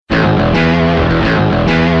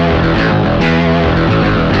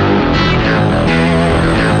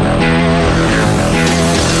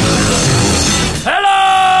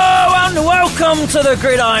Welcome to the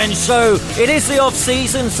Gridiron Show. It is the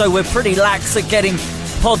off-season, so we're pretty lax at getting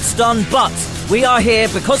pods done, but we are here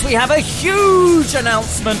because we have a huge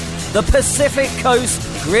announcement. The Pacific Coast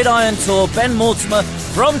Gridiron Tour. Ben Mortimer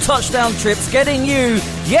from Touchdown Trips getting you,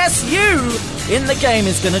 yes you, in the game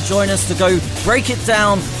is going to join us to go break it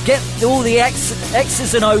down, get all the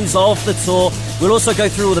X's and O's of the tour. We'll also go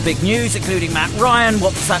through all the big news, including Matt Ryan.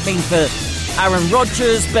 What does that mean for Aaron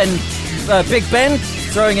Rodgers, Big Ben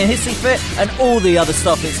throwing a hissy fit, and all the other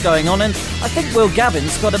stuff that's going on. And I think Will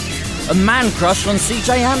Gavin's got a man crush on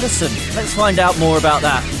CJ Anderson. Let's find out more about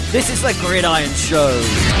that. This is the Gridiron Show.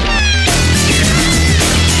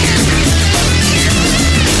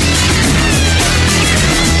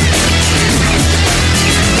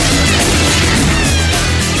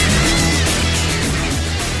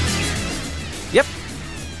 Yep,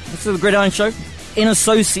 this is the Gridiron Show in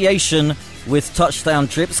association with Touchdown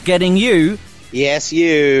Trips, getting you, yes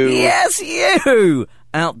you,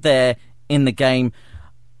 out there in the game.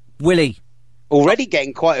 Willie, already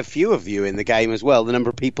getting quite a few of you in the game as well. The number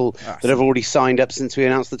of people that have already signed up since we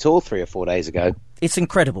announced the tour 3 or 4 days ago. It's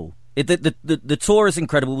incredible. The tour is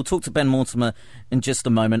incredible. We'll talk to Ben Mortimer in just a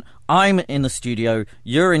moment. I'm in the studio.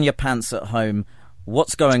 You're in your pants at home.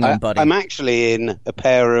 What's going on, buddy? I'm actually in a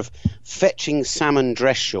pair of fetching salmon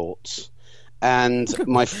dress shorts and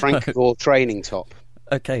my Frank Gore training top.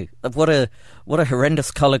 Okay, what a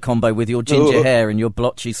horrendous colour combo with your ginger hair and your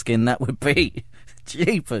blotchy skin that would be.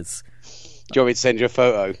 Jeepers. Do you want me to send you a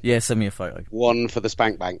photo? Yeah, send me a photo. One for the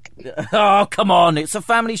Spank Bank. Oh, come on. It's a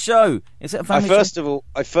family show. Is it a family show?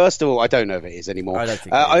 First of all, I don't know if it is anymore. I don't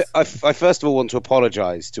think it is. I first of all want to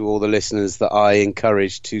apologise to all the listeners that I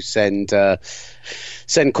encouraged to send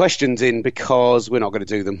questions in, because we're not going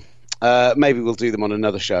to do them. Maybe we'll do them on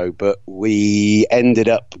another show, but we ended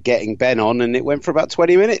up getting Ben on and it went for about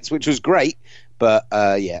 20 minutes, which was great. But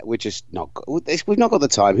we're just we've not got the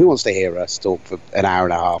time. Who wants to hear us talk for an hour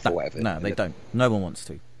and a half or whatever? No, they don't. No one wants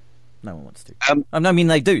to. I mean,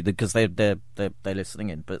 they do, because they're listening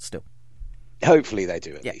in, but still. Hopefully they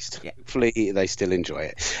do, at least. Yeah. Hopefully they still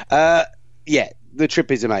enjoy it. The trip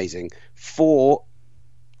is amazing. 4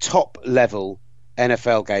 top-level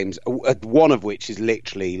NFL games, one of which is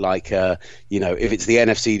literally like, if it's the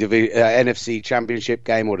NFC Championship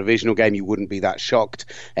game or divisional game, you wouldn't be that shocked.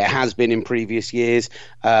 It has been in previous years.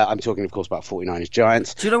 I'm talking, of course, about 49ers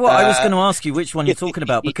Giants. Do you know what? I was going to ask you which one you're talking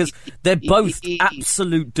about, because they're both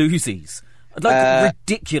absolute doozies. Like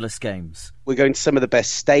ridiculous games. We're going to some of the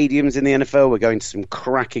best stadiums in the NFL. We're going to some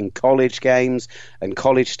cracking college games and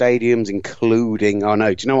college stadiums, including... do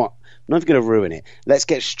you know what? I'm not going to ruin it. Let's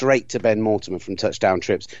get straight to Ben Mortimer from Touchdown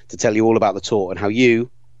Trips to tell you all about the tour and how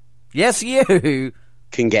you... Yes, you!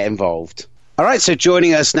 ...can get involved. All right, so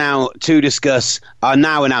joining us now to discuss our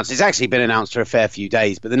now announced... It's actually been announced for a fair few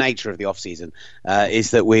days, but the nature of the off-season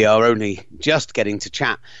is that we are only just getting to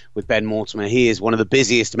chat with Ben Mortimer. He is one of the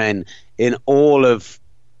busiest men in all of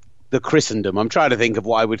the Christendom. I'm trying to think of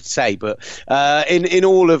what I would say, but in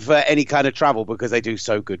all of any kind of travel, because they do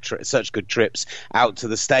such good trips out to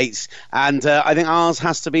the States, and I think ours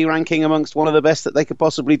has to be ranking amongst one of the best that they could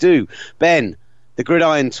possibly do. Ben, the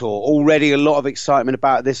Gridiron Tour, already a lot of excitement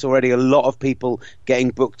about this, already a lot of people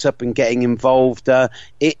getting booked up and getting involved.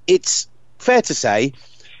 It's fair to say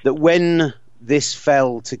that when this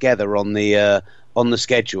fell together on the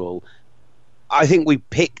schedule, I think we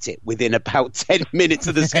picked it within about 10 minutes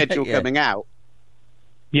of the schedule coming out.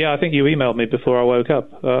 Yeah, I think you emailed me before I woke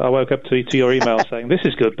up. I woke up to your email saying, "This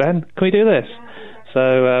is good, Ben. Can we do this?"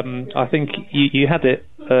 So I think you had it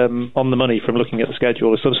on the money from looking at the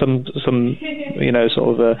schedule. So some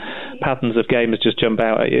patterns of games just jump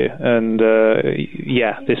out at you, and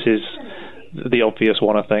this is the obvious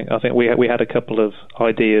one. I think we had a couple of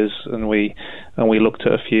ideas, and we looked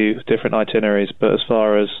at a few different itineraries, but as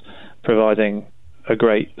far as providing a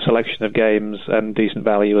great selection of games and decent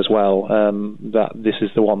value as well, that this is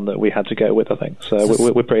the one that we had to go with, I think. So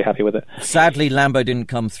we're pretty happy with it. Sadly, Lambeau didn't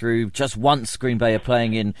come through. Just once Green Bay are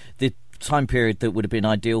playing in the time period that would have been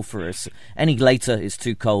ideal for us. Any later is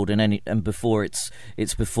too cold, and before it's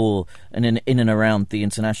before and in and around the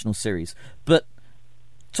international series. But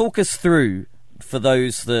talk us through, for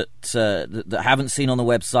those that haven't seen on the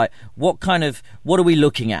website, what are we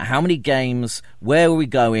looking at? How many games? Where are we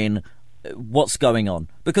going? What's going on?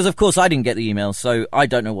 Because of course I didn't get the email, so I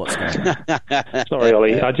don't know what's going on. Sorry,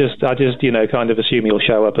 Ollie. I just kind of assume you'll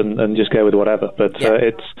show up and just go with whatever. But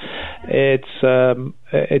it's a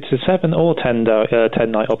 7 or 10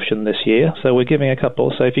 night option this year. So we're giving a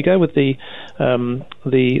couple. So if you go with the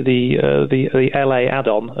LA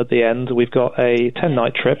add-on at the end, we've got a 10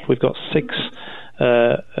 night trip. We've got 6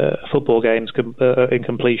 football games in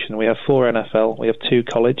completion. We have 4 NFL, we have 2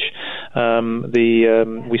 college.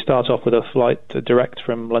 We start off with a flight direct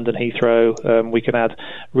from London Heathrow. We can add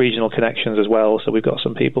regional connections as well, so we've got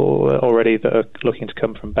some people already that are looking to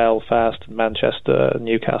come from Belfast, Manchester,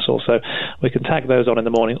 Newcastle, so we can tag those on in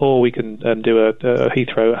the morning, or we can do a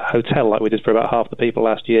Heathrow hotel like we did for about half the people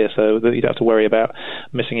last year, so that you don't have to worry about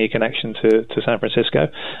missing your connection to San Francisco.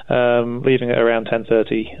 Leaving at around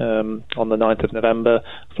 10:30 on the 9th of November,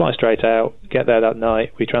 fly straight out, get there that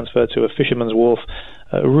night. We transfer to a Fisherman's Wharf,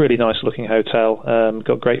 a really nice looking hotel,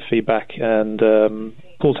 got great feedback, and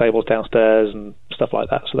pool tables downstairs and stuff like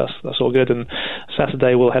that, so that's all good. And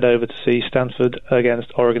Saturday we'll head over to see Stanford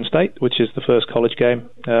against Oregon State, which is the first college game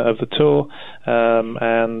of the tour,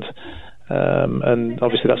 and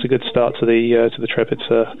obviously that's a good start to the trip. It's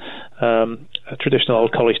a traditional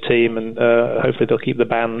old college team, and hopefully they'll keep the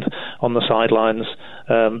band on the sidelines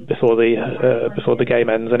before the game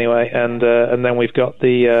ends anyway. And then we've got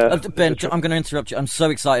the Ben. I'm going to interrupt you. I'm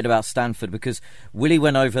so excited about Stanford because Willie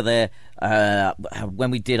went over there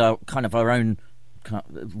when we did our own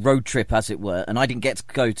road trip, as it were, and I didn't get to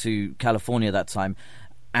go to California that time.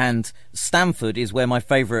 And Stanford is where my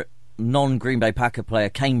favourite non-Green Bay Packer player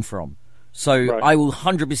came from. So right. I will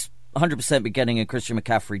 100% be getting a Christian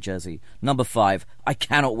McCaffrey jersey, number 5. I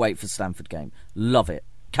cannot wait for Stanford game. Love it.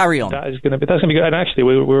 Carry on. That's going to be good. And actually,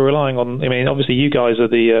 we're relying on. I mean, obviously, you guys are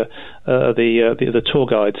the tour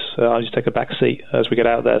guides. I just take a back seat as we get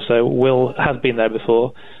out there. So Will has been there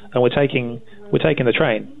before, and we're taking the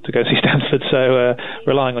train to go see Stanford. So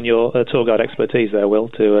relying on your tour guide expertise there, Will,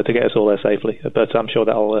 to get us all there safely. But I'm sure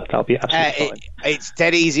that'll be absolutely fine. It's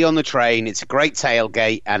dead easy on the train. It's a great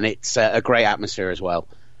tailgate, and it's a great atmosphere as well.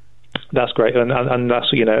 That's great, and that's and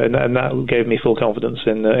that gave me full confidence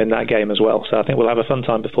in that game as well. So I think we'll have a fun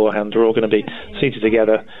time beforehand. We're all going to be seated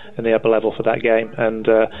together in the upper level for that game, and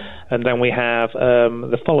then we have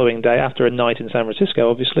the following day, after a night in San Francisco,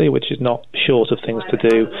 obviously, which is not short of things to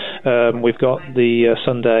do. We've got the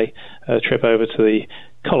Sunday trip over to the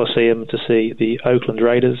Coliseum to see the Oakland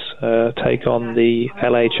Raiders take on the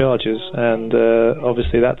LA Chargers, and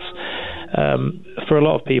obviously that's for a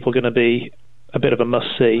lot of people going to be a bit of a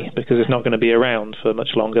must-see because it's not going to be around for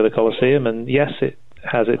much longer, the Coliseum. And yes, it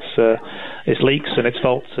has its leaks and its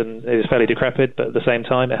faults and it is fairly decrepit, but at the same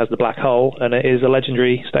time it has the black hole and it is a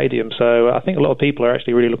legendary stadium. So I think a lot of people are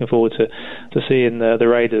actually really looking forward to seeing the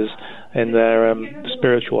Raiders in their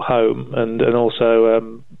spiritual home and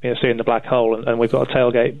also seeing the black hole. And we've got a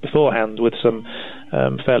tailgate beforehand with some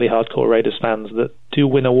fairly hardcore Raiders fans that do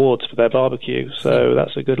win awards for their barbecue, so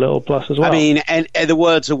that's a good little plus as well. I mean, and the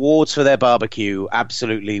words awards for their barbecue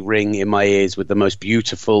absolutely ring in my ears with the most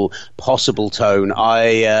beautiful possible tone.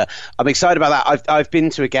 I'm excited about that. I've been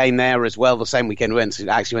to a game there as well the same weekend. We went to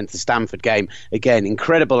the Stanford game. Again,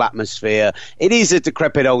 incredible atmosphere. It is a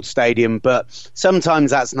decrepit old stadium, but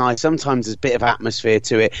sometimes that's nice. Sometimes there's a bit of atmosphere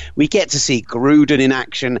to it. We get to see Gruden in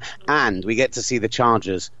action, and we get to see the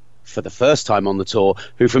Chargers for the first time on the tour,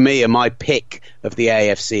 who for me are my pick of the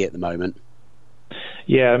AFC at the moment.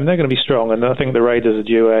 Yeah, I mean, they're going to be strong, and I think the Raiders are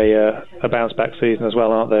due a bounce-back season as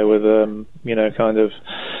well, aren't they? With even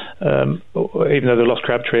though they lost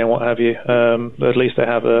Crabtree and what have you, at least they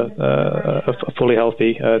have a fully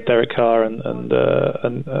healthy Derek Carr, and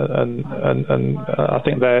I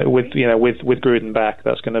think they're with Gruden back,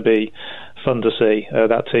 that's going to be fun to see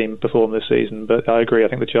that team perform this season. But I agree, I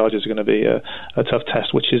think the Chargers are going to be a tough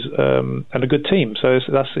test, which is and a good team. So it's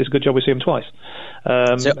a good job we see them twice.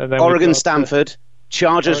 So and then Oregon, Stanford,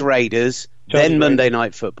 Chargers, Raiders, then Monday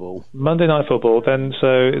Night Football. Monday Night Football. Then,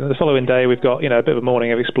 so the following day, we've got a bit of a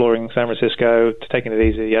morning of exploring San Francisco, taking it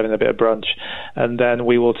easy, having a bit of brunch, and then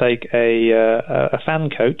we will take a fan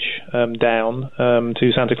coach down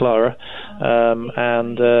to Santa Clara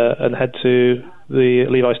and head to the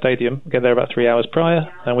Levi Stadium, get there about 3 hours prior,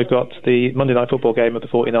 and we've got the Monday Night Football game of the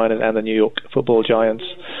 49ers and the New York Football Giants.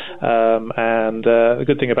 And the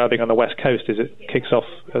good thing about being on the West Coast is it kicks off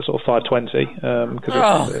at sort of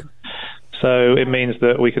 5:20. So it means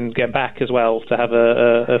that we can get back as well to have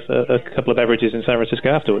a couple of beverages in San Francisco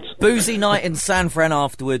afterwards. Boozy night in San Fran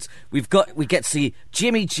afterwards. We get to see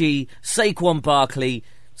Jimmy G, Saquon Barkley,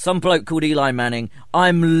 some bloke called Eli Manning.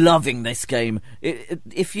 I'm loving this game.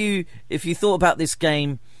 If you thought about this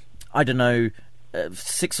game, I don't know,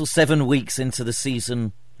 6 or 7 weeks into the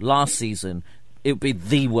season, last season, it would be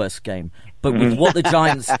the worst game. But with what the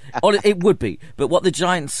Giants... it would be. But what the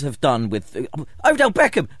Giants have done with... Odell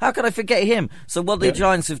Beckham! How could I forget him? So what the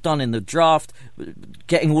Giants have done in the draft,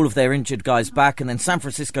 getting all of their injured guys back, and then San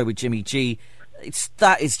Francisco with Jimmy G,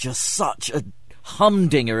 that is just such a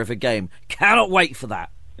humdinger of a game. Cannot wait for that.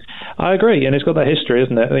 I agree, and it's got that history,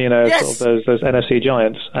 isn't it? Yes. Sort of those NFC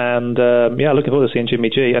giants, and looking forward to seeing Jimmy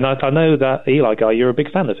G. And I know that Eli guy, you're a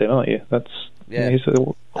big fan of him, aren't you? He's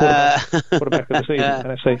the quarterback of the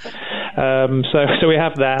season, NFC. So we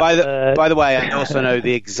have that. By the way, I also know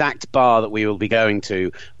the exact bar that we will be going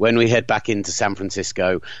to when we head back into San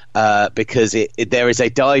Francisco, because there is a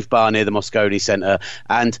dive bar near the Moscone Center,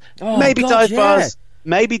 and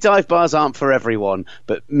Maybe dive bars aren't for everyone,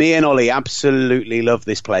 but me and Ollie absolutely love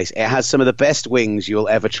this place. It has some of the best wings you'll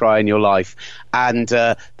ever try in your life, and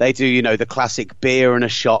they do, the classic beer and a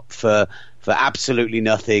shot for absolutely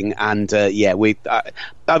nothing. And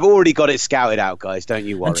I've already got it scouted out, guys. Don't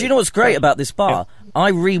you worry. And do you know what's great about this bar?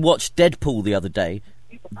 I rewatched Deadpool the other day.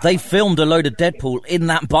 They filmed a load of Deadpool in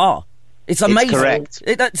that bar. It's amazing. It's correct.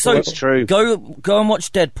 It's true. Go and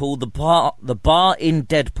watch Deadpool. The bar in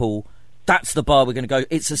Deadpool. That's the bar we're going to go.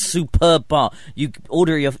 It's a superb bar. You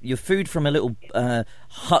order your food from a little from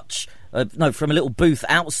a little booth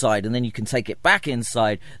outside, and then you can take it back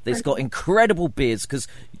inside. It's got incredible beers because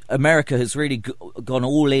America has really gone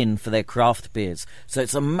all in for their craft beers. So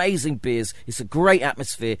it's amazing beers. It's a great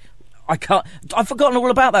atmosphere. I've forgotten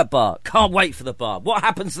all about that bar. Can't wait for the bar. What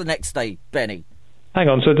happens the next day, Benny? Hang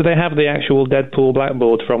on. So do they have the actual Deadpool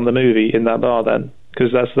blackboard from the movie in that bar then?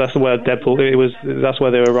 Because that's where Deadpool. That's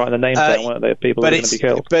where they were writing the names down, weren't they? People were going to be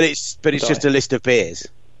killed. But it's just a list of beers.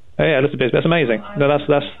 Oh, yeah, list of beers. That's amazing. No,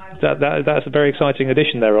 that's a very exciting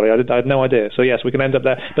addition there, Ollie. I had no idea. So yes, we can end up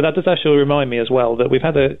there. But that does actually remind me as well that we've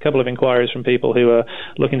had a couple of inquiries from people who are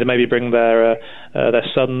looking to maybe bring their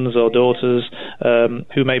sons or daughters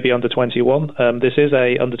who may be under 21. This is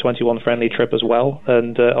a under 21 friendly trip as well,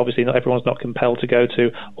 and obviously everyone's not compelled to go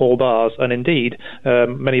to all bars. And indeed,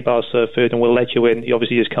 many bars serve food and will let you in. You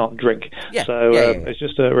obviously just can't drink. It's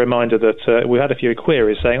just a reminder that we had a few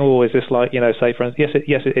queries saying, "Oh, is this like safe for?" Yes,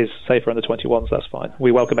 it is safe for under 21s. That's fine.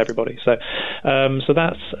 We welcome everybody. So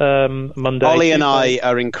that's Monday. Ollie and I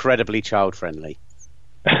are incredibly child friendly.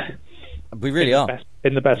 We really are.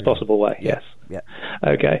 In the best possible way, yes. Yeah.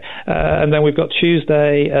 Okay. And then we've got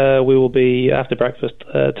Tuesday. We will be, after breakfast,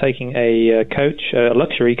 taking a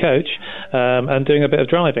luxury coach, and doing a bit of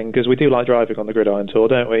driving, because we do like driving on the Gridiron Tour,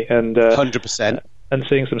 don't we? And 100%. And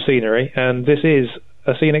seeing some scenery. And this is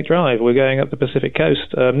a scenic drive. We're going up the Pacific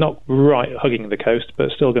coast, not right hugging the coast, but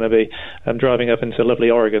still going to be driving up into lovely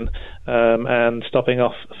Oregon, and stopping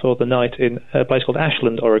off for the night in a place called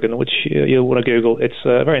Ashland, Oregon, which you'll want to Google. It's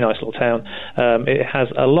a very nice little town. It has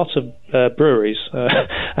a lot of breweries.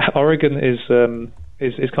 Oregon is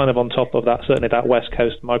kind of on top of that, certainly that West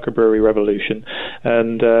Coast microbrewery revolution,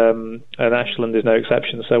 and Ashland is no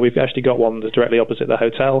exception. So we've actually got one that's directly opposite the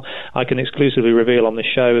hotel. I can exclusively reveal on the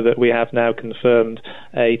show that we have now confirmed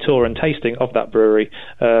a tour and tasting of that brewery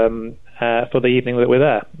for the evening that we're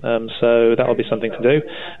there. So that'll be something to do.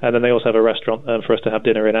 And then they also have a restaurant for us to have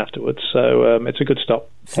dinner in afterwards. So it's a good stop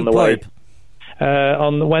on the way.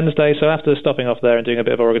 On Wednesday, so after stopping off there and doing a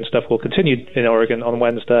bit of Oregon stuff, we'll continue in Oregon on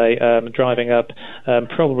Wednesday, driving up,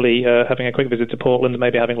 probably having a quick visit to Portland,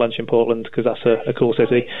 maybe having lunch in Portland, because that's a cool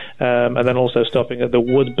city, and then also stopping at the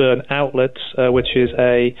Woodburn Outlets, which is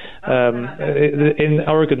in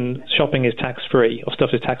Oregon, shopping is tax-free, or stuff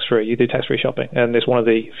is tax-free. You do tax-free shopping, and it's one of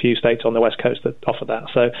the few states on the West Coast that offer that.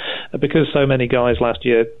 So because so many guys last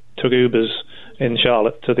year took Ubers in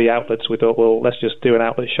Charlotte to the outlets, we thought, well, let's just do an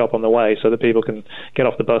outlet shop on the way so that people can get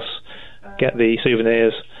off the bus, get the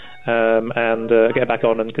souvenirs, and get back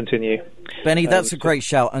on and continue. Benny, that's a great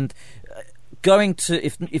shout. And going to,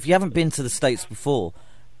 if you haven't been to the States before,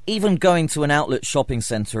 even going to an outlet shopping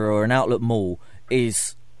centre or an outlet mall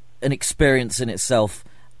is an experience in itself,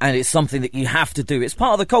 and it's something that you have to do. It's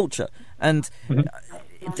part of the culture, and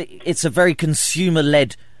it's a very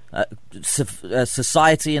consumer-led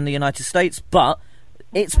society in the United States, but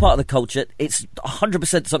it's part of the culture. It's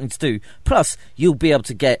 100% something to do. Plus, you'll be able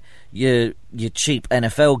to get your cheap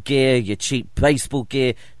NFL gear, your cheap baseball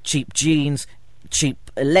gear, cheap jeans,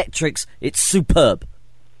 cheap electrics. It's superb.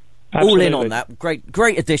 Absolutely. All in on that.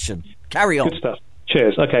 Great addition. Carry on. Good stuff.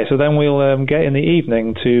 Cheers. Okay, so then we'll get in the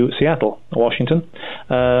evening to Seattle, Washington,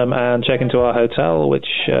 and check into our hotel, which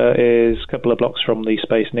is a couple of blocks from the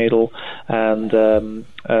Space Needle, and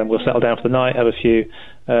we'll settle down for the night, have a few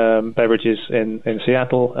beverages in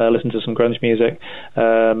Seattle, listen to some grunge music,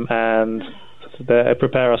 and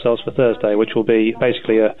prepare ourselves for Thursday, which will be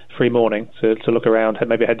basically a free morning to look around,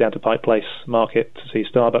 maybe head down to Pike Place Market to see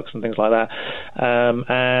Starbucks and things like that,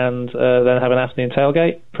 and then have an afternoon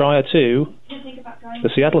tailgate prior to the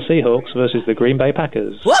Seattle Seahawks versus the Green Bay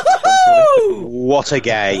Packers. Woohoo! What a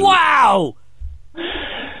game! Wow!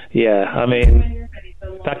 Yeah, I mean,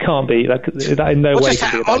 that can't be. That in no way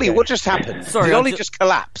can be. Ollie, what just happened? Sorry, did Ollie just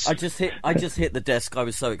collapse? I just hit the desk. I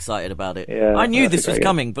was so excited about it. Yeah, I knew this was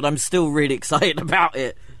coming, but I'm still really excited about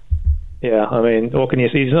it. Yeah, I mean, what can you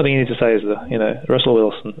see? There's nothing you need to say, is there? Russell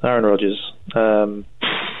Wilson, Aaron Rodgers, the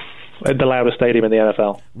loudest stadium in the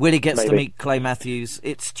NFL. Willie gets to meet Clay Matthews.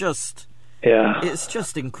 It's just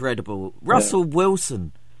incredible. Russell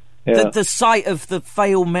Wilson, the sight of the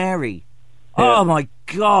Fail Mary. Yeah. Oh my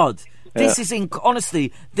God, this is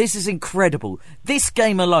honestly, this is incredible. This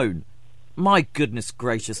game alone, my goodness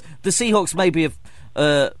gracious. The Seahawks may be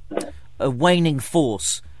a waning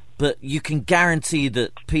force, but you can guarantee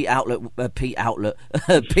that Pete Carroll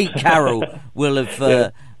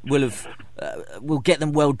will get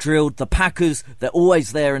them well drilled. The Packers, they're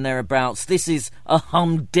always there and thereabouts. This is a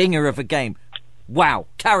humdinger of a game. Wow,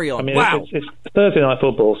 carry on. I mean, wow. It's Thursday night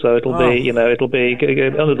football, so it'll be under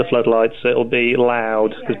the floodlights. It'll be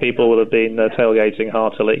loud because people will have been tailgating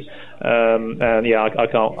heartily. And yeah,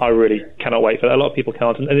 I really cannot wait for that. A lot of people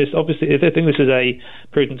can't, and it's obviously, I think this is a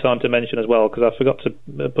prudent time to mention as well, because I forgot to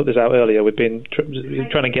put this out earlier. We've been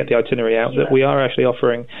trying to get the itinerary out, that we are actually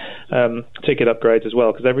offering ticket upgrades as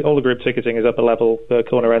well, because all the group ticketing is upper level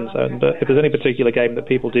corner end zone. But if there's any particular game that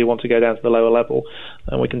people do want to go down to the lower level,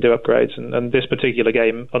 we can do upgrades. And this particular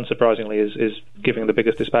game, unsurprisingly, is giving the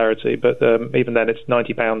biggest disparity. But even then, it's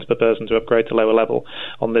 £90 per person to upgrade to lower level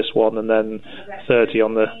on this one, and then 30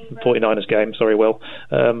 on the 49ers game. Sorry, Will,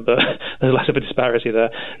 but there's less of a disparity there.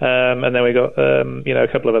 And then we got a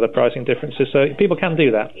couple of other pricing differences. So people can do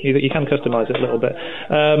that. You can customise it a little bit.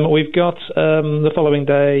 We've got the following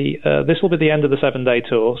day. This will be the end of the 7-day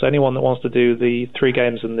tour. So anyone that wants to do the 3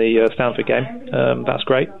 games and the Stanford game, that's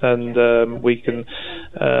great. And we can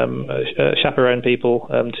chaperone people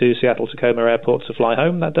to Seattle Tacoma Airport to fly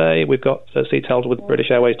home that day. We've got seats held with British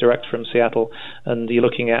Airways direct from Seattle, and you're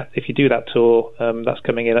looking at, if you do that tour, that's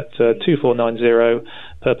coming in at 2490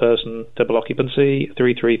 per person double occupancy,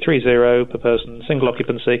 3330 per person single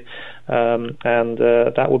occupancy, and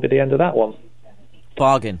that will be the end of that one.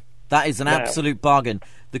 Bargain. That is an absolute bargain.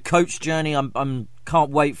 The coach journey, I'm can't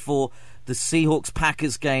wait for. The Seahawks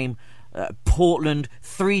Packers game, Portland,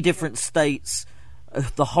 3 different states,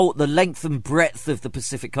 the length and breadth of the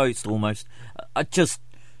Pacific Coast almost. Just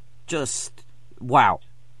wow.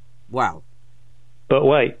 But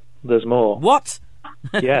wait, there's more. What?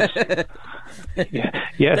 Yes.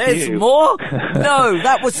 Yes, there's more? No,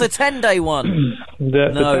 that was the 10-day one.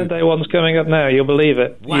 The 10-day one's coming up now. You'll believe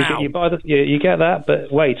it. Wow. You get that,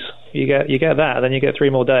 but wait, you get that, and then you get 3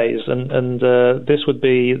 more days, and this would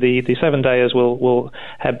be the 7-dayers will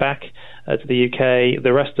head back to the UK.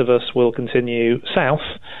 The rest of us will continue south,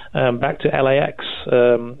 back to LAX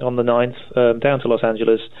on the 9th, down to Los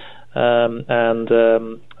Angeles, and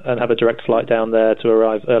have a direct flight down there to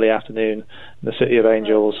arrive early afternoon in the City of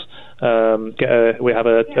Angels. We have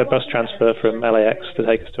a bus transfer from LAX to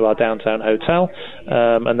take us to our downtown hotel,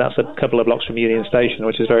 and that's a couple of blocks from Union Station,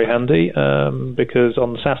 which is very handy, because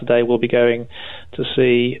on Saturday we'll be going to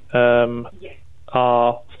see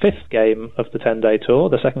our 5th game of the 10-day tour,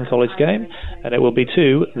 the second college game, and it will be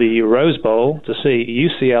to the Rose Bowl to see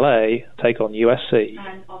UCLA take on USC.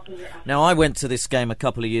 Now, I went to this game a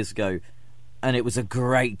couple of years ago, and it was a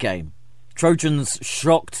great game. Trojans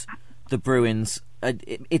shocked the Bruins.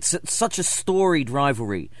 It's such a storied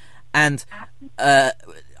rivalry, and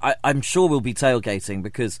I'm sure we'll be tailgating,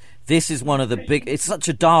 because this is one of the big. It's such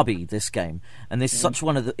a derby, this game, and it's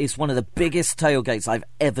one of the biggest tailgates I've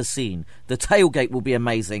ever seen. The tailgate will be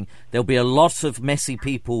amazing. There'll be a lot of messy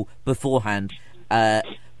people beforehand, but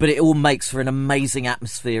it all makes for an amazing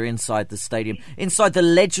atmosphere inside the stadium, inside the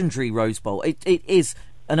legendary Rose Bowl. It is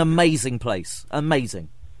an amazing place, amazing.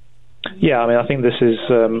 Yeah, I mean, I think this is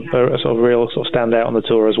a sort of real sort of standout on the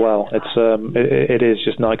tour as well. It is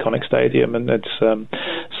just an iconic stadium, and it's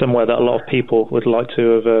somewhere that a lot of people would like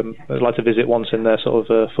to visit once in their sort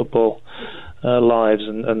of football lives.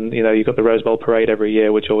 And you've got the Rose Bowl parade every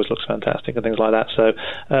year, which always looks fantastic and things like that. So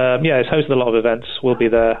it's hosted a lot of events. We'll be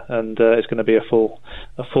there, and it's going to be a full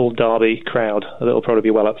derby crowd that'll probably be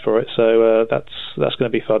well up for it. So that's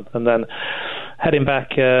going to be fun. And then heading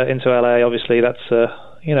back into LA, obviously that's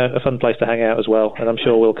a fun place to hang out as well, and I'm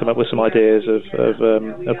sure we'll come up with some ideas of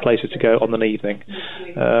places to go on an evening,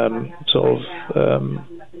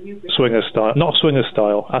 swingers style. Not swingers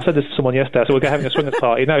style. I said this to someone yesterday. So we're having a swingers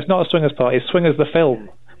party. No, it's not a swingers party. It's Swingers the film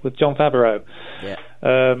with Jon Favreau.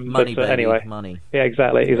 Yeah. Money, baby. Anyway, money. Yeah,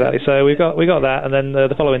 exactly. So we got that, and then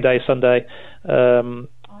the following day, Sunday,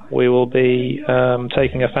 we will be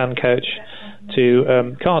taking a fan coach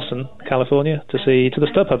to Carson, California, to the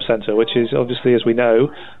StubHub Center, which is obviously, as we know,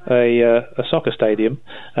 a soccer stadium,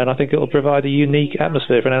 and I think it will provide a unique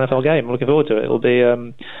atmosphere for an NFL game. I'm looking forward to it.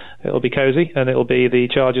 It'll be cozy, and it'll be the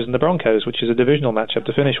Chargers and the Broncos, which is a divisional matchup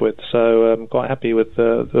to finish with. So I'm quite happy with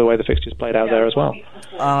the way the fixtures played out there as well.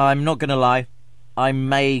 I'm not going to lie. I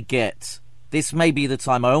may get... This may be the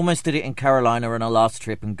time. I almost did it in Carolina on our last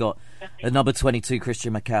trip and got a number 22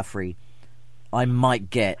 Christian McCaffrey. I might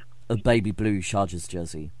get a baby blue Chargers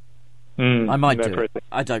jersey. I might do it.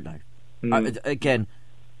 I don't know. Again,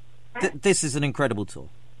 this is an incredible tour.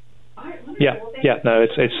 Yeah. No,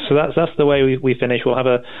 it's so that's the way we finish. We'll have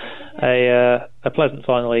a pleasant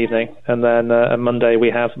final evening, and then on Monday we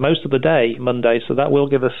have most of the day Monday, so that will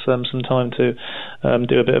give us some time to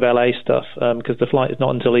do a bit of LA stuff, because the flight is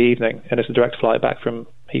not until the evening, and it's a direct flight back from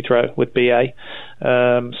Heathrow with BA.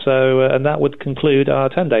 And that would conclude our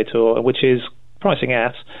 10-day tour, which is pricing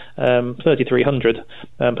at $3,300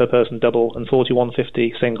 per person double and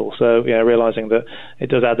 $4,150 single. So realising that it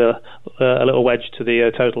does add a little wedge to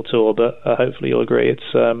the total tour, but hopefully you'll agree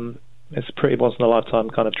it's a pretty once in a lifetime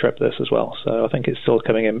kind of trip, this as well. So I think it's still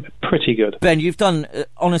coming in pretty good. Ben, you've done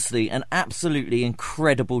honestly an absolutely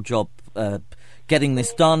incredible job getting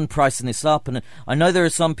this done, pricing this up, and I know there are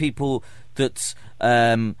some people that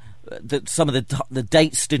some of the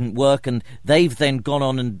dates didn't work, and they've then gone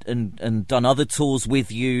on and done other tours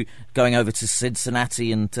with you, going over to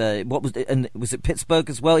Cincinnati and was it Pittsburgh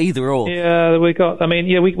as well? Either or. Yeah, we got. I mean,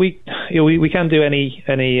 yeah, we can do any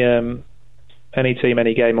team,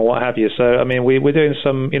 any game, or what have you. So, I mean, we're doing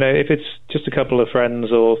some, if it's just a couple of friends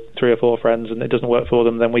or 3 or 4 friends and it doesn't work for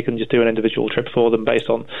them, then we can just do an individual trip for them based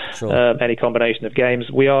on any combination of games.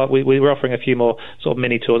 We're offering a few more sort of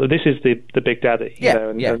mini tours. This is the Big Daddy,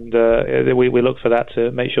 and we look for that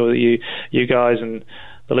to make sure that you guys and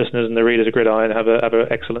the listeners and the readers of Gridiron have an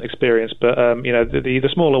excellent experience. But the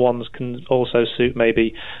smaller ones can also suit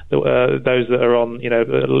maybe those that are on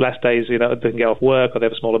less days, they can get off work or they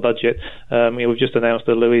have a smaller budget. We've just announced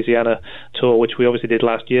the Louisiana tour, which we obviously did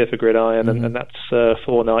last year for Gridiron, and that's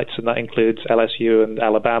 4 nights, and that includes LSU and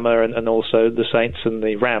Alabama, and also the Saints and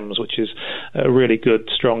the Rams, which is a really good,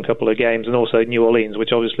 strong couple of games, and also New Orleans,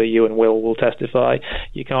 which obviously you and Will testify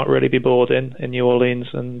you can't really be bored in New Orleans,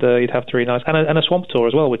 and you'd have 3 nights, and a swamp tour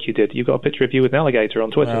as well, which you did. You've got a picture of you with an alligator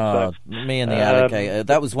on Twitter. Me and the alligator.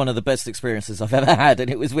 That was one of the best experiences I've ever had,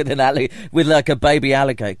 and it was with with like a baby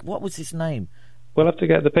alligator. What was his name? We'll have to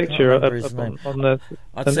get the picture on the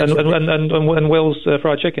and Will's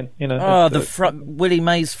fried chicken. Willie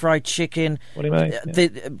Mays fried chicken. Willie Mays.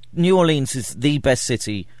 New Orleans is the best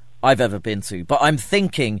city I've ever been to, but I'm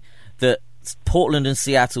thinking that Portland and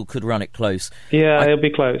Seattle could run it close. Yeah, it'll be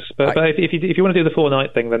close. But if you want to do the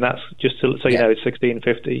 4-night thing, then that's just it's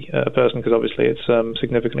 $1,650 a person, because obviously it's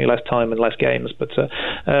significantly less time and less games. But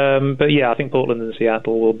yeah, I think Portland and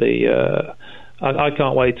Seattle will be. I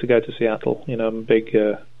can't wait to go to Seattle. I'm a big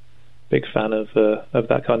fan of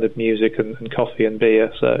that kind of music and coffee and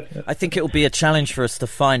beer. So I think it will be a challenge for us to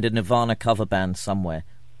find a Nirvana cover band somewhere.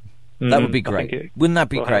 That would be great. Wouldn't that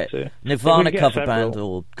be great? Nirvana cover band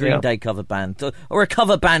or Green Day cover band or a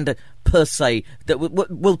cover band per se. That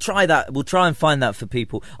we'll try that. We'll try and find that for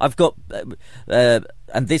people. I've got and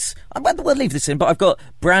this. We'll leave this in, but I've got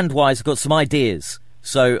brand-wise. I've got some ideas,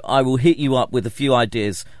 so I will hit you up with a few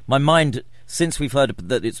ideas. My mind, since we've heard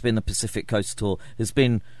that it's been the Pacific Coast tour, has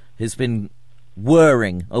been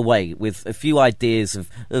whirring away with a few ideas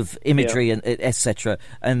of imagery and etc.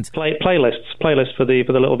 And playlists for the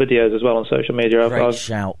little videos as well on social media. Great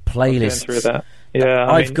shout, playlists. Through that. Yeah,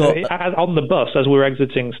 I've got on the bus as we're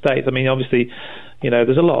exiting states. I mean, obviously,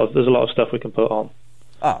 there's a lot of stuff we can put on.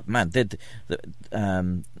 Oh man, there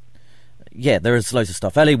is loads of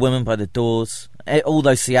stuff. LA Women by the Doors, all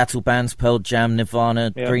those Seattle bands, Pearl Jam,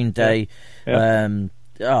 Nirvana, Green Day.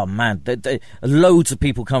 Oh man, loads of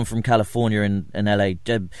people come from California and LA.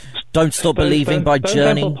 Don't Stop Believing by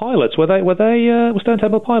Journey. Stone Temple Pilots were Stone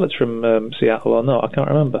Temple Pilots from Seattle or not? I can't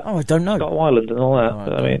remember. Oh, I don't know. Scott Weiland and all that.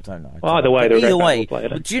 I don't know. Either way,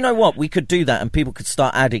 do you know what? We could do that, and people could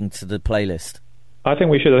start adding to the playlist. I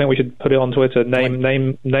think we should put it on Twitter.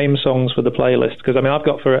 Name songs for the playlist, because I mean I've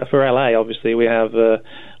got for LA. Obviously we have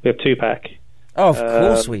Tupac. Oh, of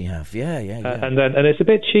course we have. Yeah. And it's a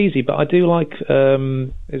bit cheesy, but I do like.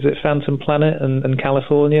 Is it Phantom Planet and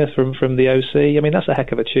California from the OC? I mean, that's a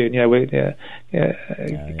heck of a tune.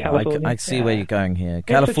 California. I see where you're going here.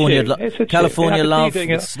 California Love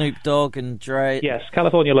with Snoop Dogg and Dre. Yes,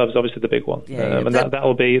 California Love is obviously the big one, and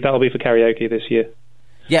that'll be for karaoke this year.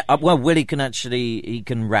 Yeah, well, Willie can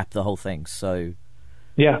rap the whole thing, so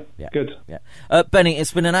Yeah, good. Yeah. Benny,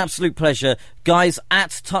 it's been an absolute pleasure. Guys,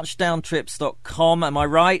 at touchdowntrips.com, am I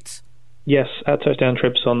right? Yes, at Touchdown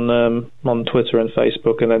Trips on Twitter and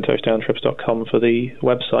Facebook, and then touchdowntrips.com for the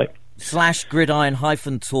website.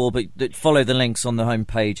 /gridiron-tour, but follow the links on the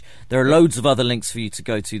homepage. There are loads of other links for you to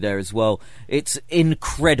go to there as well. It's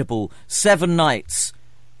incredible. 7 nights,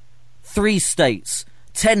 3 states.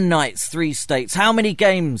 10 nights, 3 states. How many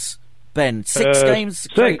games, Ben? 6 games?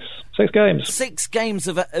 6 games. 6 games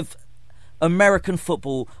of American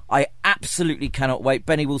football. I absolutely cannot wait.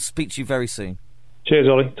 Benny, we'll speak to you very soon. Cheers,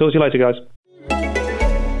 Ollie. Talk to you later, guys.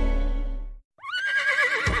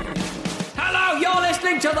 Hello, you're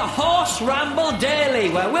listening to the Horse Ramble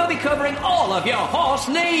Daily, where we'll be covering all of your horse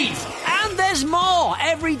needs. And there's more.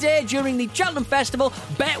 Every day during the Cheltenham Festival,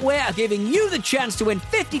 Betway are giving you the chance to win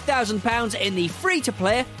 £50,000 in the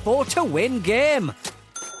free-to-play 4-to-win game.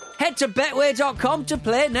 Head to betway.com to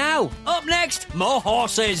play now. Up next, more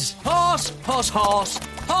horses. Horse, horse, horse.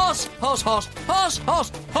 Horse, horse, horse, horse,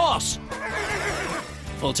 horse, horse.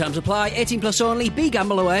 Full terms apply. 18 plus only.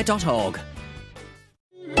 BeGambleAware.org.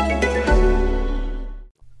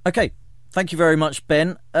 Okay, thank you very much,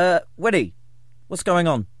 Ben. Weddy, what's going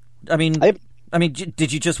on? I mean,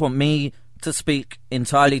 did you just want me to speak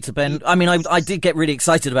entirely to Ben? I mean, I did get really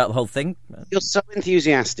excited about the whole thing. You're so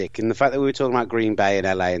enthusiastic, and the fact that we were talking about Green Bay and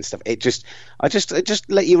LA and stuff, I just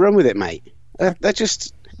let you run with it, mate. I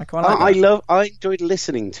enjoyed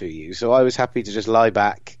listening to you, so I was happy to just lie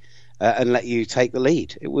back and let you take the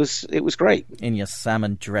lead. It was great. In your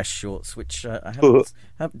salmon dress shorts, which I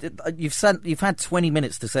haven't. You've had 20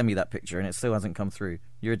 minutes to send me that picture, and it still hasn't come through.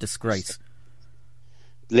 You're a disgrace.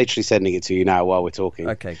 Literally sending it to you now while we're talking.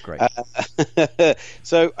 Okay, great.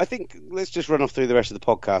 So I think let's just run off through the rest of the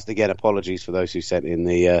podcast. Again, apologies for those who sent in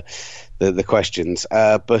the questions,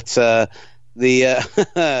 that's a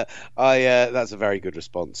very good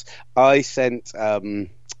response. I sent.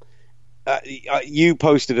 You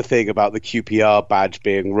posted a thing about the QPR badge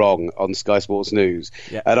being wrong on Sky Sports News,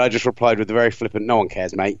 and I just replied with the very flippant, "No one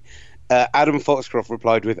cares, mate." Adam Foxcroft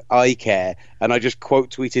replied with "I care," and I just quote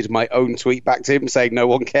tweeted my own tweet back to him saying "No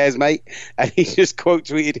one cares, mate," and he just quote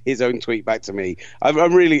tweeted his own tweet back to me.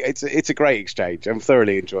 I'm really, it's a great exchange. I'm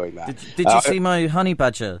thoroughly enjoying that. Did you see my honey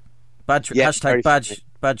badger hashtag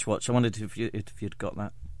badge watch? I wondered if you'd got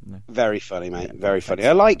that. No. Very funny, mate. Yeah, very funny.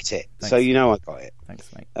 I liked it, so you know I got it. Thanks,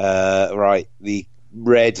 mate. Right, the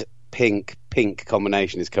red pink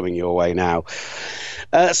combination is coming your way now.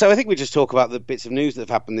 So I think we just talk about the bits of news that have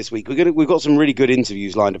happened this week. We've got some really good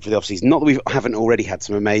interviews lined up for the off-season. Not that we haven't already had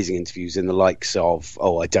some amazing interviews in the likes of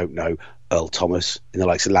Earl Thomas, in the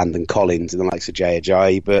likes of Landon Collins, in the likes of Jay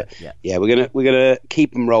Ajayi. But we're gonna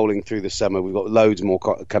keep them rolling through the summer. We've got loads more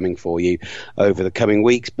coming for you over the coming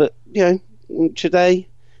weeks. But today,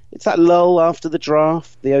 it's that lull after the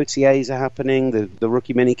draft. The OTAs are happening, the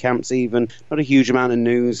rookie mini camps even. Not a huge amount of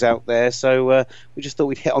news out there, so we just thought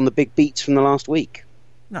we'd hit on the big beats from the last week.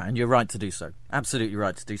 No, and you're right to do so. Absolutely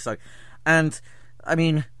right to do so. And, I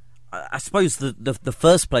mean, I suppose the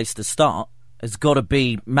first place to start has got to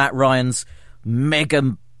be Matt Ryan's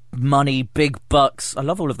mega money, big bucks. I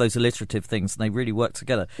love all of those alliterative things, and they really work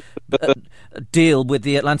together. Deal with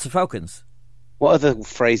the Atlanta Falcons. What other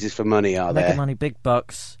phrases for money are there? Mega money, big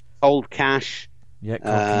bucks. Cold cash. Yeah,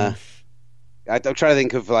 cold cash. I'm trying to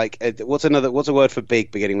think of what's a word for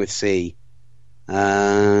big beginning with C? You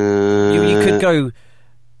could go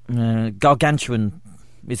gargantuan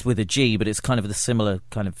is with a G, but it's kind of the similar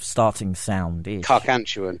kind of starting sound.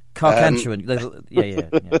 Gargantuan. Yeah,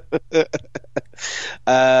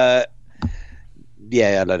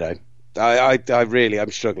 I don't know.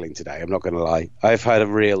 I'm struggling today. I'm not going to lie. I've had a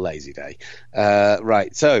real lazy day.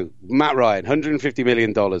 Right. So Matt Ryan, $150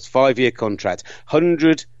 million, 5-year contract,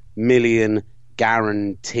 $100 million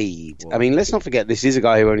guaranteed. Whoa. I mean, let's not forget this is a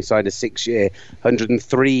guy who only signed a 6-year,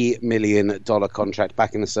 $103 million contract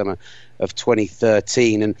back in the summer of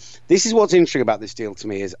 2013. And this is what's interesting about this deal to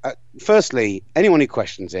me is, firstly, anyone who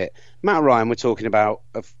questions it, Matt Ryan, we're talking about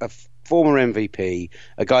a former MVP,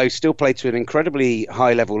 a guy who still played to an incredibly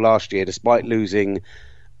high level last year despite losing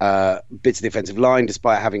bits of the offensive line,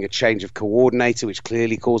 despite having a change of coordinator, which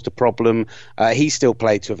clearly caused a problem. He still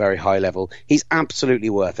played to a very high level. He's absolutely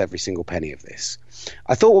worth every single penny of this.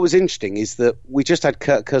 I thought what was interesting is that we just had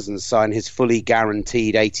Kirk Cousins sign his fully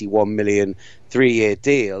guaranteed $81 million 3-year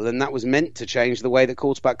deal, and that was meant to change the way that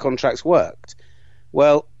quarterback contracts worked.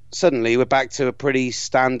 Well, suddenly we're back to a pretty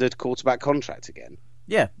standard quarterback contract again.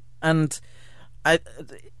 Yeah, and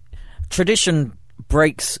tradition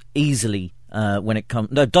breaks easily when it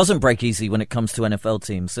comes. No, doesn't break easily when it comes to NFL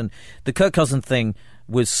teams. And the Kirk Cousins thing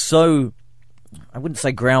was so I wouldn't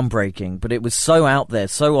say groundbreaking, but it was so out there,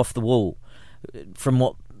 so off the wall from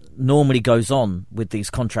what normally goes on with these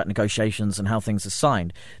contract negotiations and how things are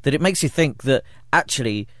signed, that it makes you think that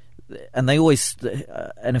actually, and they always,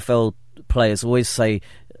 NFL players always say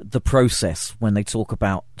the process when they talk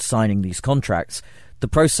about signing these contracts, the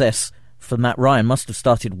process for Matt Ryan must have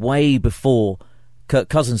started way before Kirk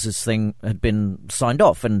Cousins' thing had been signed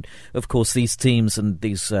off. And of course these teams and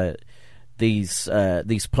these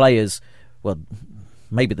players, well,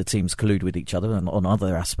 maybe the teams collude with each other on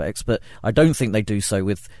other aspects, but I don't think they do so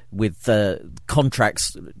with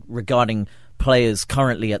contracts regarding players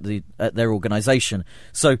currently at their organisation.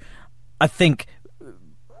 So I think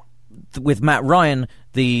with Matt Ryan,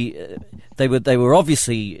 they were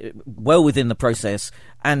obviously well within the process,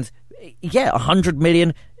 and yeah, $100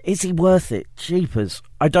 million. Is he worth it? Jeepers,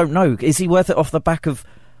 I don't know. Is he worth it off the back of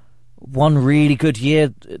one really good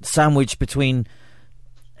year sandwiched between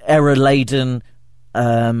error-laden,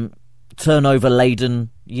 turnover-laden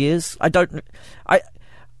years?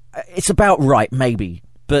 It's about right, maybe,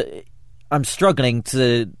 but I'm struggling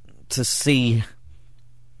to see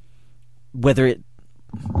whether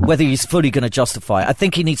he's fully going to justify it. I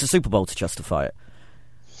think he needs a Super Bowl to justify it.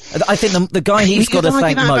 I think the guy he's got to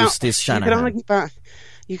thank most is Shanahan.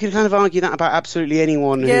 You could kind of argue that about absolutely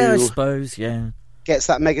anyone who I suppose, gets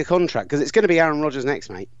that mega contract, because it's going to be Aaron Rodgers next,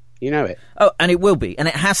 mate. You know it. Oh, and it will be, and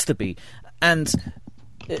it has to be. And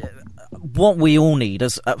what we all need,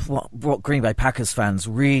 as what Green Bay Packers fans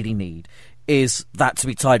really need, is that to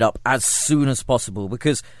be tied up as soon as possible,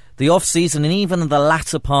 because the off-season and even the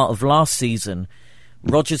latter part of last season,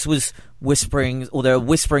 Rodgers was whispering, or there are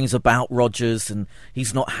whisperings about Rodgers, and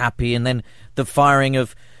he's not happy, and then the firing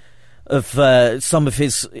of some of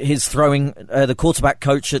his throwing, the quarterback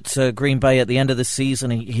coach at Green Bay at the end of the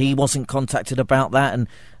season, he wasn't contacted about that,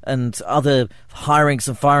 and other hirings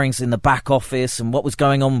and firings in the back office, and what was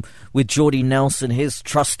going on with Jordy Nelson, his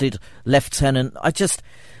trusted lieutenant.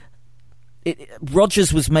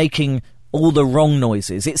 Rodgers was making all the wrong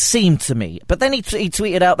noises, it seemed to me. But then he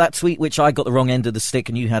tweeted out that tweet, which I got the wrong end of the stick,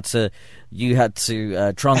 and you had to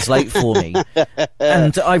translate for me,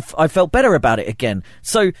 and I felt better about it again.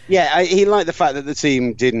 So yeah, he liked the fact that the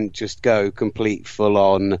team didn't just go complete full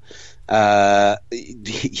on,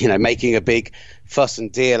 making a big fuss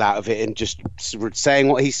and deal out of it, and just saying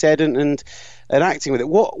what he said and acting with it.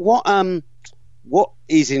 What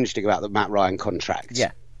is interesting about the Matt Ryan contract?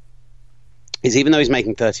 Yeah. Is even though he's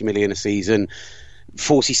making $30 million a season,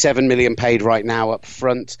 $47 million paid right now up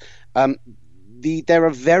front, there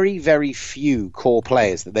are very, very few core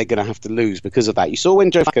players that they're going to have to lose because of that. You saw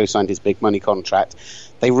when Joe Flacco signed his big money contract,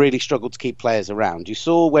 they really struggled to keep players around. You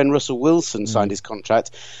saw when Russell Wilson signed his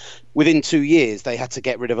contract, within 2 years they had to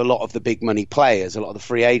get rid of a lot of the big money players, a lot of the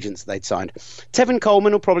free agents that they'd signed. Tevin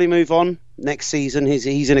Coleman will probably move on next season.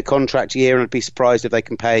 He's in a contract year, and I'd be surprised if they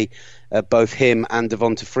can pay both him and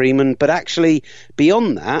Devonta Freeman. But actually,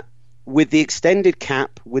 beyond that, with the extended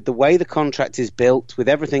cap, with the way the contract is built, with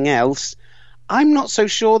everything else, I'm not so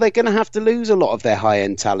sure they're going to have to lose a lot of their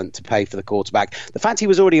high-end talent to pay for the quarterback. The fact he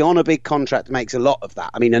was already on a big contract makes a lot of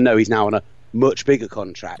that. I mean, I know he's now on a much bigger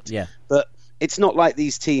contract. Yeah. But it's not like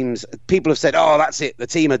these teams, people have said, oh, that's it, the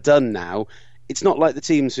team are done now. It's not like the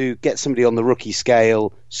teams who get somebody on the rookie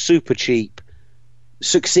scale, super cheap,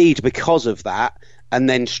 succeed because of that, and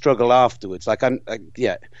then struggle afterwards.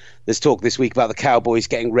 There's talk this week about the Cowboys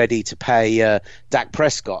getting ready to pay Dak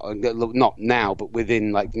Prescott, not now, but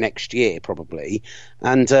within next year probably.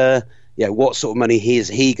 And what sort of money is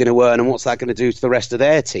he going to earn, and what's that going to do to the rest of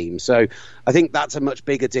their team? So I think that's a much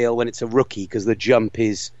bigger deal when it's a rookie, because the jump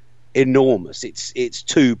is enormous. It's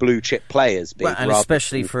two blue chip players, and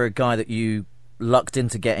especially for a guy that you lucked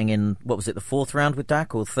into getting in, what was it, the fourth round with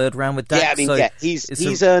Dak or third round with Dak?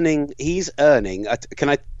 He's earning.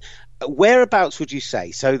 Whereabouts would you say?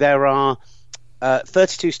 So there are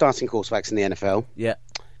 32 starting quarterbacks in the NFL. Yeah.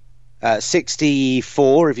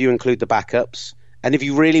 64 if you include the backups, and if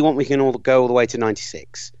you really want, we can all go all the way to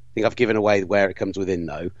 96. I think I've given away where it comes within,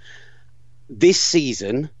 though. This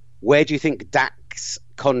season, where do you think Dak's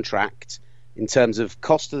contract, in terms of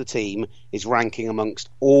cost of the team, is ranking amongst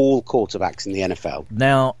all quarterbacks in the NFL?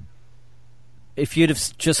 Now, if you'd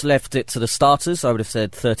have just left it to the starters, I would have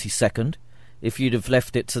said 32nd. If you'd have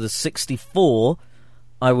left it to the 64,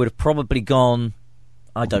 I would have probably gone,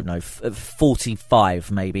 I don't know,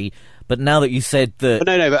 45 maybe. But now that you said that... But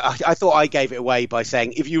I thought I gave it away by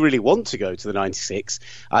saying, if you really want to go to the 96,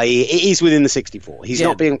 it is within the 64. He's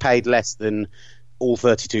not being paid less than all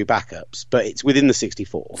 32 backups, but it's within the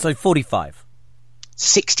 64. So 45.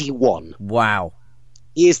 61. Wow.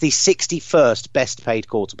 He is the 61st best paid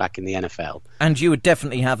quarterback in the NFL. And you would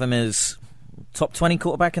definitely have him as top 20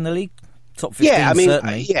 quarterback in the league, top 15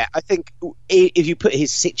 certainly. I think if you put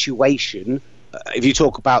his situation, if you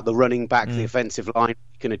talk about the running back, the offensive line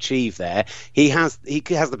he can achieve there, he has the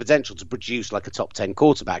potential to produce like a top 10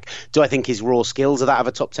 quarterback. Do I think his raw skills are that of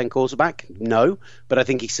a top 10 quarterback? No, but I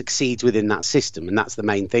think he succeeds within that system, and that's the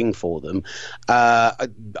main thing for them. I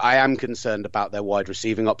am concerned about their wide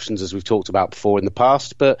receiving options, as we've talked about before in the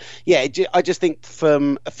past, but yeah, I just think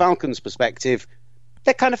from a Falcons perspective,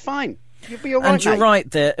 they're kind of fine. You'll be all right, and you're right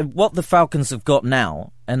there. What the Falcons have got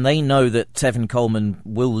now, and they know that Tevin Coleman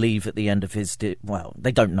will leave at the end of his... well,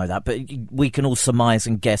 they don't know that, but we can all surmise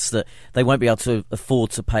and guess that they won't be able to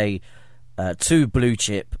afford to pay two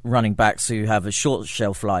blue-chip running backs who have a short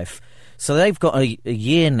shelf life. So they've got a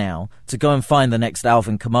year now to go and find the next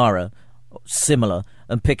Alvin Kamara, similar,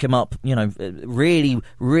 and pick him up, really,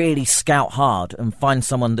 really scout hard and find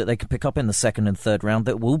someone that they can pick up in the second and third round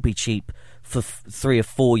that will be cheap for 3 or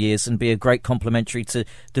 4 years and be a great complementary to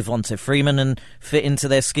Devonta Freeman and fit into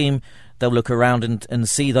their scheme. They'll look around and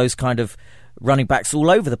see those kind of running backs all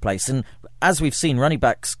over the place. And as we've seen, running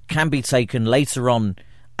backs can be taken later on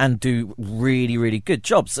and do really, really good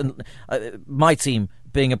jobs. And my team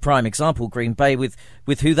being a prime example, Green Bay, with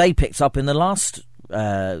who they picked up in the last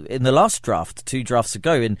draft, 2 drafts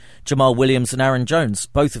ago, in Jamal Williams and Aaron Jones,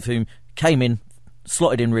 both of whom came in,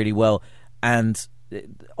 slotted in really well, and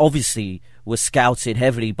obviously were scouted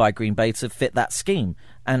heavily by Green Bay to fit that scheme.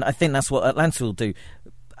 And I think that's what Atlanta will do.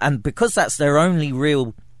 And because that's their only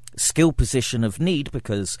real skill position of need,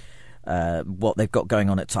 because what they've got going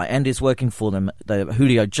on at tight end is working for them.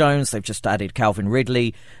 Julio Jones, they've just added Calvin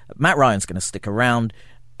Ridley. Matt Ryan's going to stick around,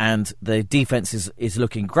 and the defense is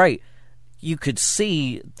looking great. You could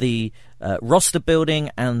see the roster building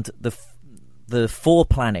and the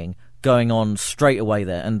planning going on straight away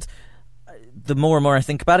there. And the more and more I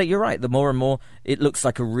think about it, you're right. The more and more it looks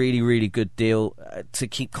like a really, really good deal to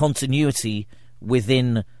keep continuity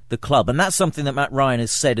within the club. And that's something that Matt Ryan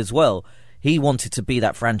has said as well. He wanted to be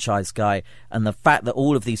that franchise guy, and the fact that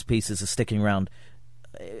all of these pieces are sticking around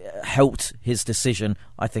helped his decision.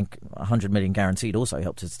 I think 100 million guaranteed also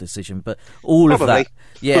helped his decision, but all of that,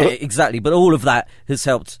 yeah, exactly. But all of that has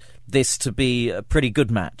helped this to be a pretty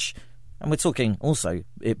good match. And we're talking also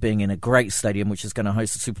it being in a great stadium, which is going to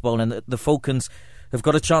host the Super Bowl, and the Falcons have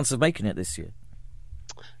got a chance of making it this year.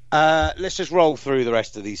 Let's just roll through the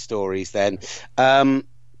rest of these stories then.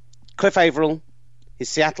 Cliff Averill, his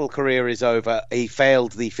Seattle career is over. He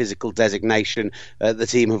failed the physical designation. The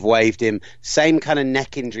team have waived him. Same kind of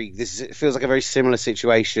neck injury. It feels like a very similar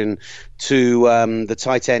situation to the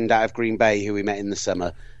tight end out of Green Bay who we met in the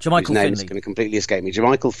summer. Jermichael Finley. Name is going to completely escape me.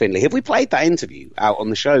 Jermichael Finley. Have we played that interview out on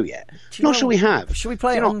the show yet? Not sure we have. Should we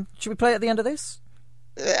play it? Should we play it at the end of this?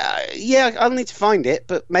 Yeah, I'll need to find it,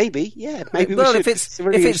 but maybe, yeah, maybe. Well, we should.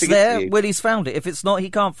 if it's there, Willie's found it. If it's not, he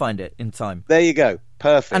can't find it in time. There you go.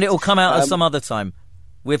 Perfect. And it will come out at some other time.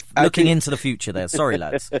 We're looking into the future there. Sorry,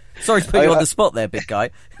 lads. Sorry to put you on the spot there, big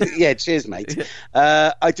guy. Yeah, cheers, mate.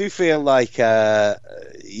 I do feel like,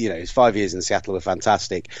 his 5 years in Seattle were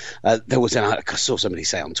fantastic. There was I saw somebody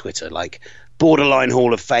say on Twitter, like, borderline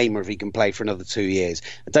Hall of Famer if he can play for another 2 years.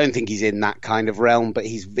 I don't think he's in that kind of realm, but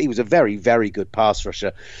he was a very, very good pass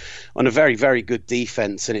rusher on a very, very good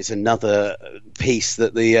defense, and it's another piece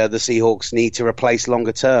that the Seahawks need to replace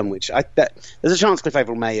longer term, which there's a chance Cliff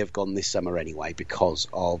Averill may have gone this summer anyway because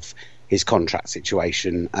of his contract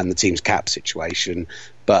situation and the team's cap situation,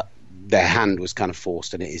 but their hand was kind of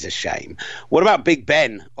forced, and it is a shame. What about Big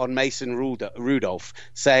Ben on Mason Rudolph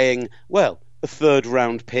saying, well, a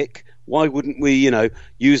third-round pick, why wouldn't we,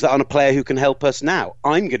 use that on a player who can help us now?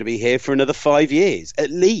 I'm going to be here for another 5 years,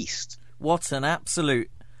 at least. What an absolute...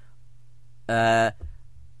 family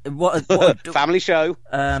show.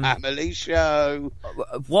 Family show.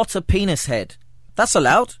 What a penis head. That's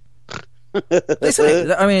allowed. Isn't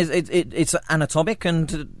it? I mean, it's anatomic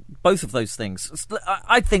and both of those things.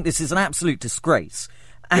 I think this is an absolute disgrace.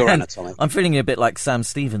 You're anatomic. I'm feeling a bit like Sam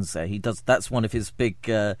Stevens there. That's one of his big...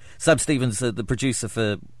 Sam Stevens, the producer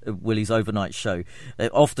for Willie's Overnight Show,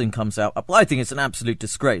 it often comes out. I think it's an absolute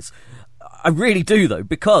disgrace. I really do, though,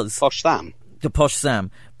 because... Posh Sam. The Posh Sam.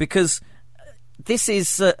 Because this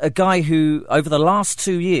is a guy who, over the last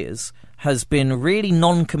 2 years, has been really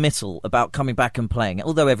non-committal about coming back and playing,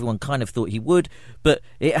 although everyone kind of thought he would, but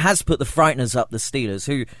it has put the frighteners up, the Steelers,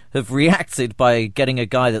 who have reacted by getting a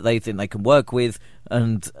guy that they think they can work with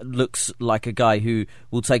and looks like a guy who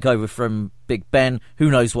will take over from Big Ben.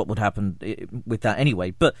 Who knows what would happen with that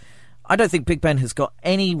anyway, but I don't think Big Ben has got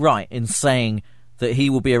any right in saying that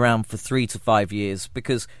he will be around for 3 to 5 years,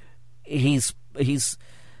 because he's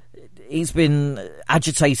been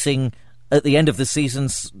agitating at the end of the season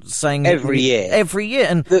saying every year.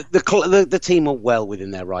 And the team are well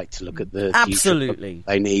within their right to look at the absolutely future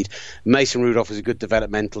they need. Mason Rudolph is a good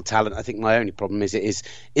developmental talent. I think my only problem is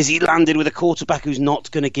he landed with a quarterback who's not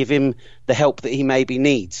going to give him the help that he maybe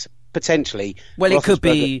needs. Potentially. Well, it could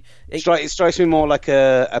be. It strikes me more like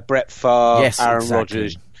a Brett Favre, yes, Aaron exactly.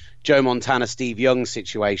 Rodgers, Joe Montana, Steve Young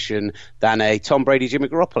situation than a Tom Brady, Jimmy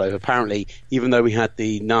Garoppolo. Apparently, even though we had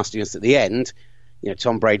the nastiness at the end,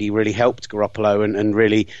 Tom Brady really helped Garoppolo and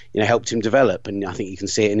really helped him develop. And I think you can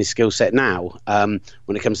see it in his skill set now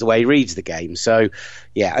when it comes to the way he reads the game. So,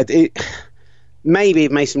 yeah, maybe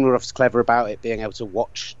if Mason Rudolph's clever about it, being able to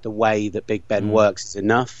watch the way that Big Ben works is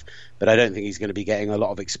enough. But I don't think he's going to be getting a lot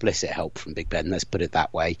of explicit help from Big Ben, let's put it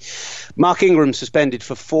that way. Mark Ingram suspended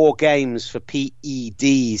for 4 games for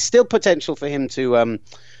PEDs. Still potential for him to...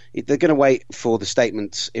 they're going to wait for the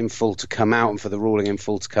statements in full to come out and for the ruling in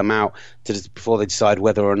full to come out before they decide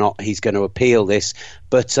whether or not he's going to appeal this.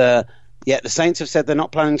 But, the Saints have said they're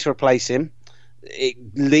not planning to replace him. It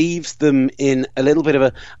leaves them in a little bit of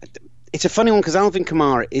a... It's a funny one because Alvin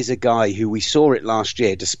Kamara is a guy who we saw it last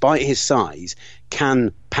year, despite his size,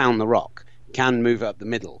 can pound the rock, can move up the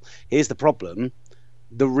middle. Here's the problem.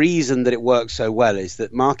 The reason that it works so well is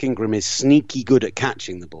that Mark Ingram is sneaky good at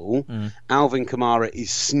catching the ball. Alvin Kamara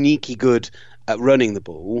is sneaky good at running the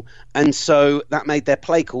ball. And so that made their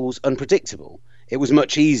play calls unpredictable. It was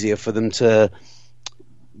much easier for them to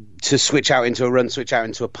switch out into a run, switch out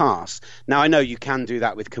into a pass. Now, I know you can do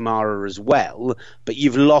that with Kamara as well, but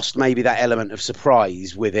you've lost maybe that element of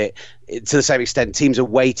surprise with it to the same extent. Teams are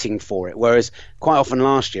waiting for it, whereas quite often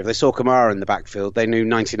last year, if they saw Kamara in the backfield, they knew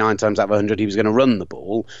 99 times out of 100 he was going to run the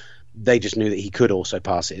ball. They just knew that he could also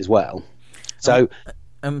pass it as well. So,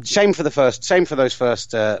 shame for those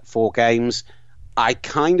first 4 games. I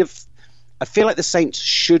feel like the Saints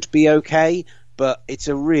should be okay, but it's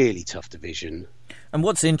a really tough division. And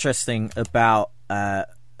what's interesting about Mark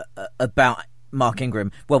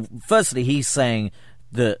Ingram? Well, firstly, he's saying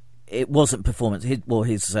that it wasn't performance.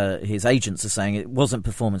 His agents are saying it wasn't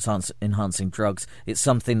performance enhancing drugs. It's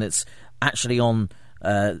something that's actually on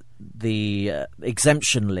the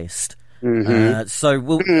exemption list. So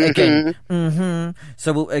we'll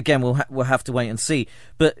have to wait and see.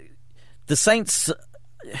 But the Saints,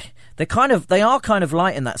 they are kind of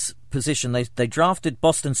light in that position. They drafted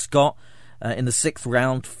Boston Scott in the 6th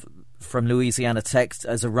round from Louisiana Tech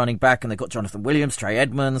as a running back, and they've got Jonathan Williams, Trey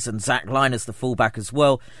Edmonds, and Zach Line as the fullback as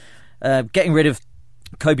well. Getting rid of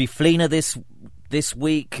Kobe Fleener this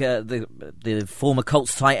week, the former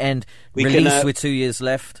Colts tight end, released with 2 years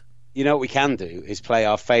left. You know what we can do is play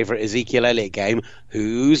our favourite Ezekiel Elliott game.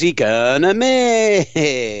 Who's he gonna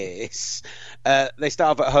miss? They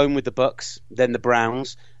start off at home with the Bucks, then the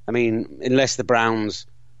Browns. I mean, unless the Browns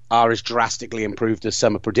are as drastically improved as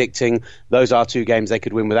some are predicting, those are 2 games they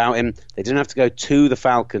could win without him. They didn't have to go to the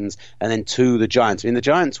Falcons and then to the Giants. I mean, the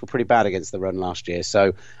Giants were pretty bad against the run last year,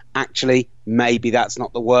 so actually maybe that's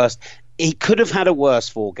not the worst. He could have had a worse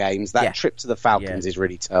 4 games. That trip to the Falcons is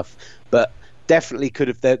really tough, but definitely could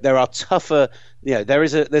have. There are tougher.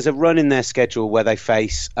 There's a run in their schedule where they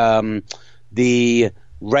face the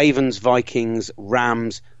Ravens, Vikings,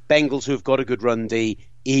 Rams, Bengals, who have got a good run D,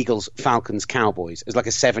 Eagles, Falcons, Cowboys. It's like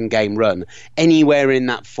a 7-game run. Anywhere in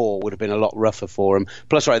that 4 would have been a lot rougher for them.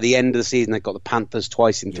 Plus, right at the end of the season, they've got the Panthers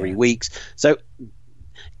twice in 3 weeks. So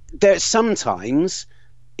there's sometimes,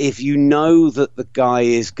 if you know that the guy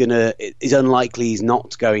is unlikely, he's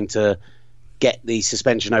not going to get the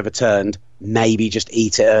suspension overturned, maybe just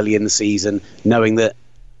eat it early in the season, knowing that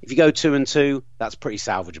if you go 2-2, that's pretty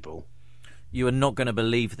salvageable. You are not going to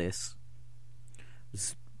believe this.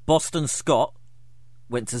 Boston Scott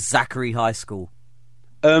went to Zachary High School.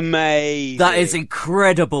 Amazing. That is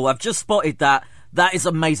incredible. I've just spotted that. That is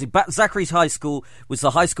amazing. Zachary's High School was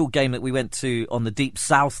the high school game that we went to on the Deep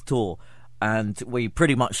South tour, and we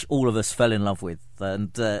pretty much all of us fell in love with.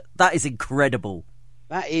 And that is incredible.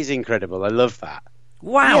 That is incredible. I love that.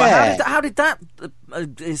 Wow. Yeah. How did that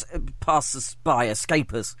pass us by,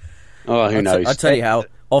 escape us? Oh, who knows? I'll tell you how.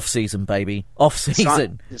 Off-season, baby.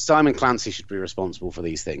 Off-season. Simon Clancy should be responsible for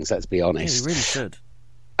these things, let's be honest. Yeah, he really should.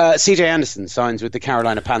 CJ Anderson signs with the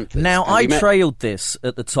Carolina Panthers. Now, I trailed this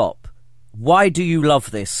at the top. Why do you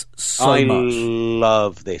love this so much? I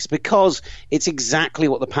love this because it's exactly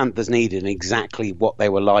what the Panthers needed and exactly what they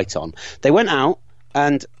were light on. They went out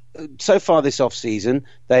and so far this off-season,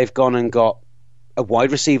 they've gone and got a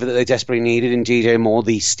wide receiver that they desperately needed in DJ Moore,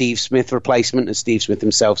 the Steve Smith replacement, as Steve Smith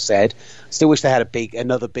himself said. Still wish they had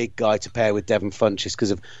another big guy to pair with Devin Funchess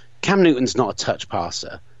because of Cam Newton's not a touch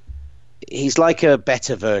passer. He's like a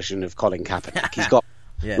better version of Colin Kaepernick. He's got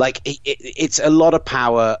Yeah. Like it's a lot of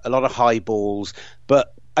power, a lot of high balls,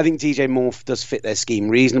 but I think DJ Moore does fit their scheme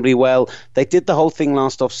reasonably well. They did the whole thing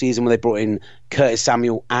last off-season where they brought in Curtis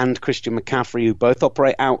Samuel and Christian McCaffrey, who both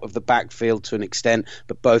operate out of the backfield to an extent,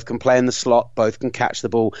 but both can play in the slot, both can catch the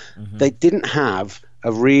ball. Mm-hmm. They didn't have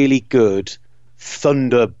a really good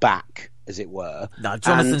thunder back, as it were. No,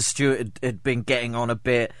 Jonathan Stewart had been getting on a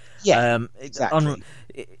bit. Yeah, exactly.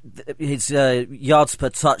 His yards per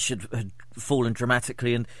touch had fallen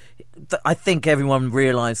dramatically, and I think everyone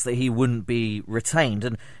realised that he wouldn't be retained.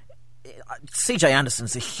 And CJ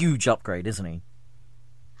Anderson's a huge upgrade, isn't he?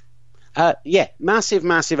 Yeah, massive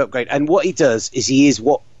upgrade. And what he does is he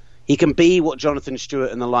can be what Jonathan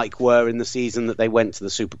Stewart and the like were in the season that they went to the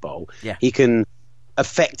Super Bowl. Yeah. He can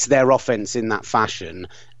affect their offense in that fashion,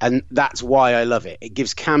 and that's why I love it. It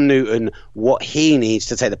gives Cam Newton what he needs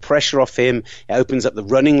to take the pressure off him. It opens up the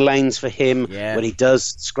running lanes for him when he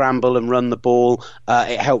does scramble and run the ball.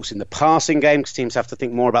 It helps in the passing game because teams have to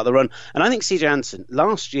think more about the run. And I think CJ Anderson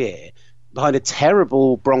last year, behind a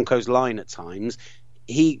terrible Broncos line at times,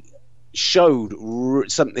 he showed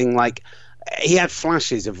something like he had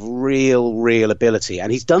flashes of real ability,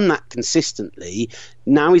 and he's done that consistently.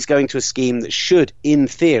 Now he's going to a scheme that should, in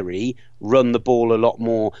theory, run the ball a lot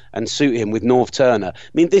more and suit him with North Turner. I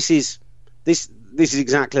mean, this is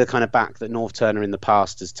exactly the kind of back that North Turner in the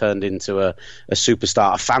past has turned into a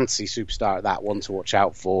superstar, a fantasy superstar at that, one to watch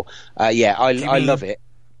out for. I love it.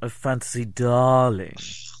 A fantasy darling.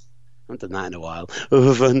 I haven't done that in a while.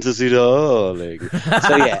 Oh, fantasy darling.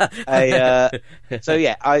 The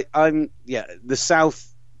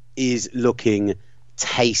South is looking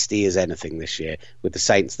tasty as anything this year, with the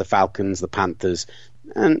Saints, the Falcons, the Panthers,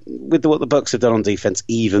 and with what the Bucks have done on defense,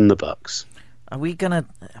 even the Bucks. Are we gonna?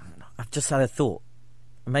 I've just had a thought.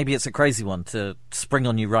 Maybe it's a crazy one to spring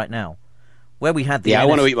on you right now. Where we had the I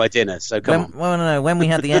want to eat my dinner, so come on. Well, no. When we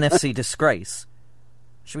had the NFC disgrace,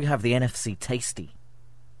 should we have the NFC tasty?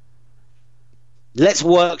 Let's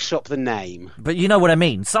workshop the name. But you know what I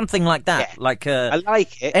mean. Something like that. Yeah. Like I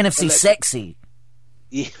like it. NFC sexy.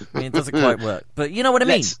 Yeah. I mean, it doesn't quite work. But you know what I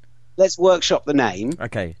mean. Let's workshop the name.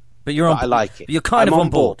 Okay. But you're on. I like it. But you're kind of on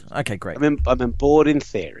board. Okay, great. I'm on board in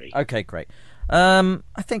theory. Okay, great. I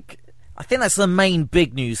think that's the main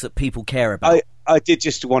big news that people care about. I did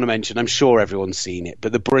just want to mention, I'm sure everyone's seen it,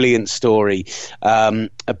 but the brilliant story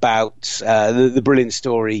about the brilliant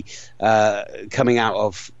story coming out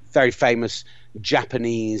of very famous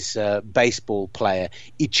Japanese baseball player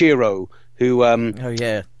Ichiro, who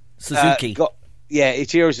Suzuki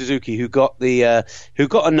Ichiro Suzuki, who got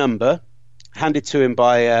a number handed to him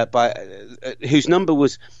by whose number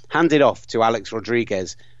was handed off to Alex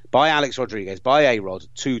Rodriguez by A-Rod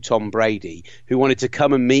to Tom Brady, who wanted to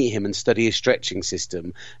come and meet him and study his stretching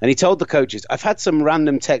system. And he told the coaches, I've had some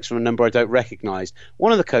random text from a number I don't recognize.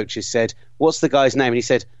 One of the coaches said, what's the guy's name? And he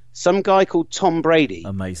said, some guy called Tom Brady.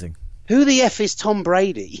 Amazing. Who the F is Tom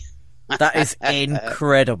Brady? That is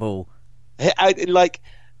incredible. You've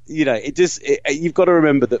got to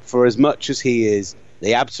remember that for as much as he is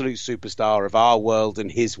the absolute superstar of our world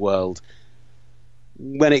and his world,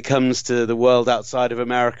 when it comes to the world outside of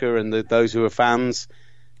America and those who are fans,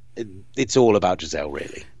 it's all about Giselle,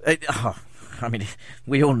 really. I mean,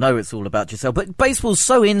 we all know it's all about Giselle, but baseball's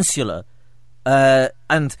so insular.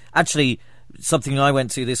 And actually, something I went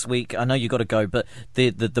to this week, I know you got to go, but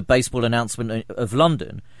the baseball announcement of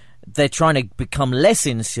London, they're trying to become less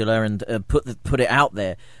insular and put it out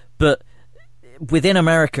there. But within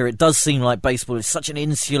America, it does seem like baseball is such an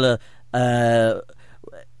insular kind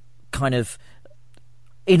of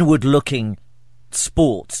inward-looking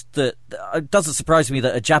sport that it doesn't surprise me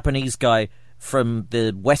that a Japanese guy from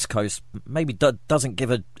the West Coast maybe doesn't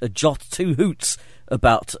give a jot two hoots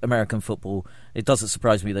about American football. It doesn't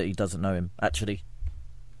surprise me that he doesn't know him, actually.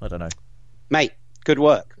 I don't know. Mate, good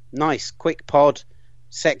work. Nice, quick pod,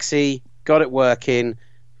 sexy, got it working,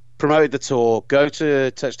 promoted the tour. Go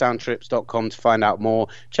to touchdowntrips.com to find out more.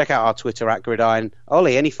 Check out our Twitter at Gridiron.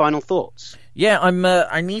 Ollie, any final thoughts? Yeah,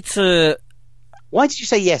 I need to... Why did you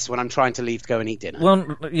say yes when I'm trying to leave to go and eat dinner?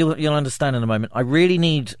 Well, you'll understand in a moment. I really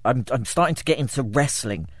need... I'm starting to get into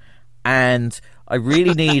wrestling, and I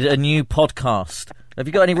really need a new podcast. Have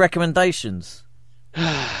you got any recommendations?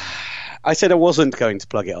 I said I wasn't going to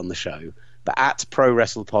plug it on the show, but at Pro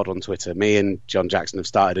Wrestle Pod on Twitter, me and John Jackson have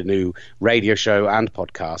started a new radio show and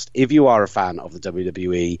podcast. If you are a fan of the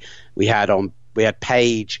WWE, we had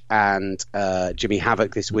Paige and Jimmy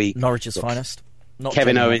Havoc this week. Norwich's finest. Not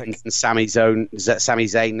Kevin Jimmy Owens Havoc. and Sami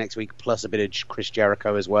Zayn next week, plus a bit of Chris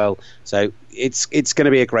Jericho as well. So it's going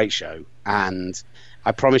to be a great show, and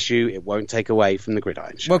I promise you it won't take away from the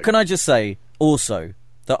Gridiron Show. Well, can I just say also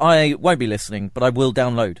that I won't be listening, but I will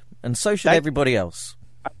download. And so should everybody else.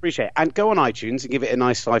 I appreciate it. And go on iTunes and give it a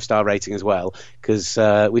nice 5-star rating as well, because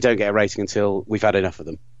we don't get a rating until we've had enough of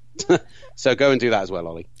them. So go and do that as well,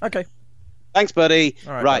 Ollie. Okay. Thanks, buddy.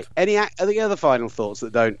 All right. Any other final thoughts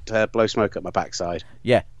that don't blow smoke up my backside?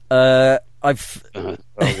 Yeah. I'm going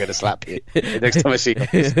to slap you next time I see you.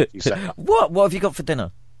 Say that. What have you got for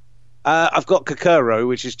dinner? I've got Kokoro,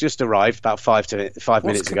 which has just arrived about 5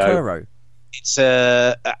 minutes ago. Kokoro?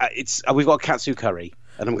 It's we've got katsu curry,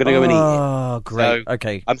 and I'm going to go and eat it. Oh, great. So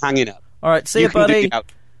okay. I'm hanging up. All right. See you, buddy. All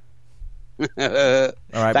right.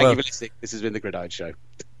 Thank you for listening. This has been the Gridiron Show.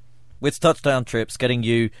 With touchdown trips getting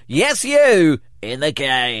you, yes, you, in the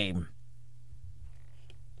game.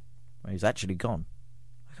 Well, he's actually gone.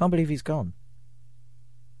 I can't believe he's gone.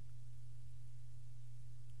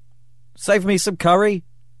 Save me some curry.